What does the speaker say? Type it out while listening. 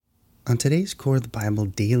On today's Core of the Bible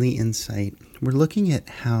Daily Insight, we're looking at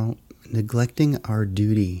how neglecting our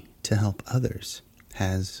duty to help others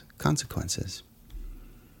has consequences.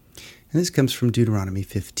 And this comes from Deuteronomy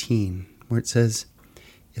 15, where it says,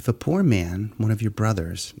 "If a poor man, one of your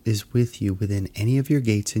brothers, is with you within any of your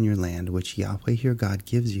gates in your land, which Yahweh your God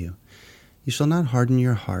gives you, you shall not harden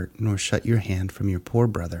your heart nor shut your hand from your poor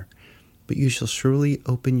brother, but you shall surely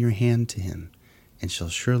open your hand to him, and shall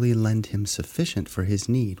surely lend him sufficient for his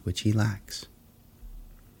need which he lacks."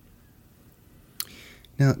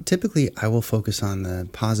 Now, typically I will focus on the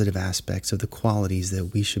positive aspects of the qualities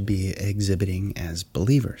that we should be exhibiting as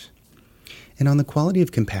believers. And on the quality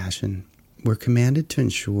of compassion, we're commanded to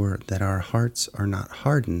ensure that our hearts are not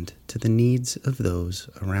hardened to the needs of those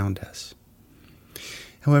around us.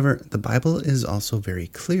 However, the Bible is also very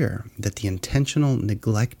clear that the intentional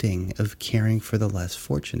neglecting of caring for the less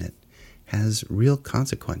fortunate has real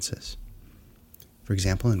consequences. For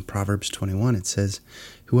example, in Proverbs 21, it says,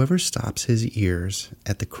 "Whoever stops his ears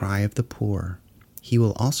at the cry of the poor, he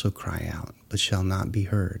will also cry out, but shall not be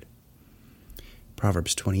heard."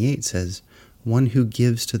 Proverbs 28 says, "One who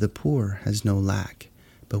gives to the poor has no lack,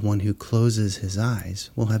 but one who closes his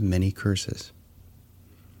eyes will have many curses."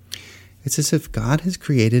 It's as if God has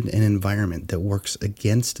created an environment that works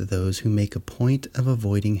against those who make a point of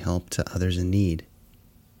avoiding help to others in need.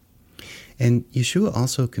 And Yeshua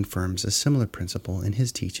also confirms a similar principle in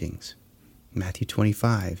his teachings. In Matthew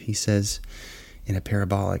 25, he says, in a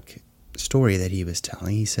parabolic story that he was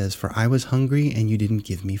telling, he says, "For I was hungry and you didn't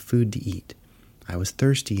give me food to eat. I was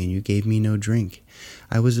thirsty and you gave me no drink.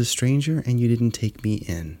 I was a stranger and you didn't take me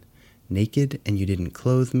in. Naked and you didn't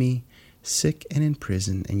clothe me. Sick and in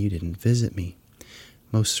prison and you didn't visit me.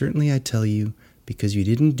 Most certainly I tell you, because you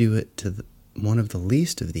didn't do it to one of the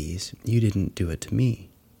least of these, you didn't do it to me.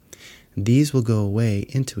 These will go away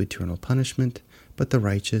into eternal punishment, but the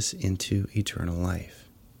righteous into eternal life."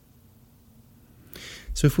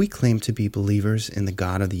 So if we claim to be believers in the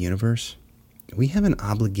God of the universe, we have an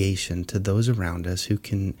obligation to those around us who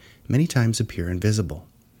can many times appear invisible.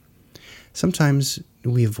 Sometimes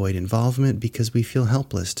we avoid involvement because we feel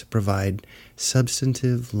helpless to provide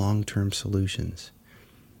substantive long-term solutions,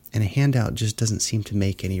 and a handout just doesn't seem to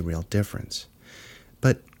make any real difference.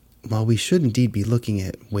 But while we should indeed be looking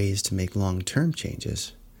at ways to make long-term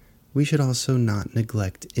changes, we should also not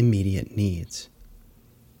neglect immediate needs.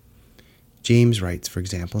 James writes, for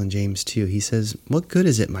example, in James 2, he says, "What good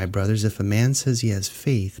is it, my brothers, if a man says he has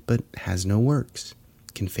faith but has no works?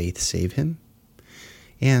 Can faith save him?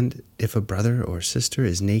 And if a brother or sister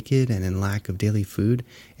is naked and in lack of daily food,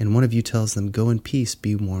 and one of you tells them, 'Go in peace,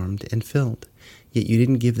 be warmed and filled,' yet you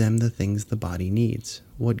didn't give them the things the body needs,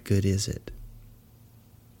 what good is it?"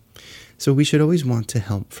 So we should always want to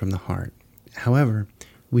help from the heart. However,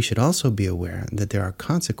 we should also be aware that there are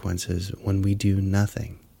consequences when we do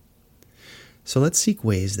nothing. So let's seek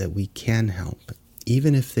ways that we can help,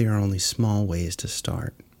 even if they are only small ways to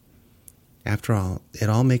start. After all, it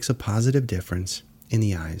all makes a positive difference in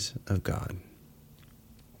the eyes of God.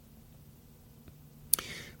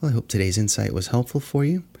 Well, I hope today's insight was helpful for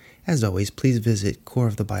you. As always, please visit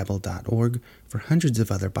coreofthebible.org for hundreds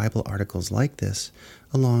of other Bible articles like this,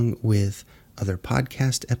 along with other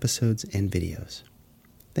podcast episodes and videos.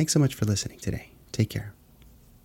 Thanks so much for listening today. Take care.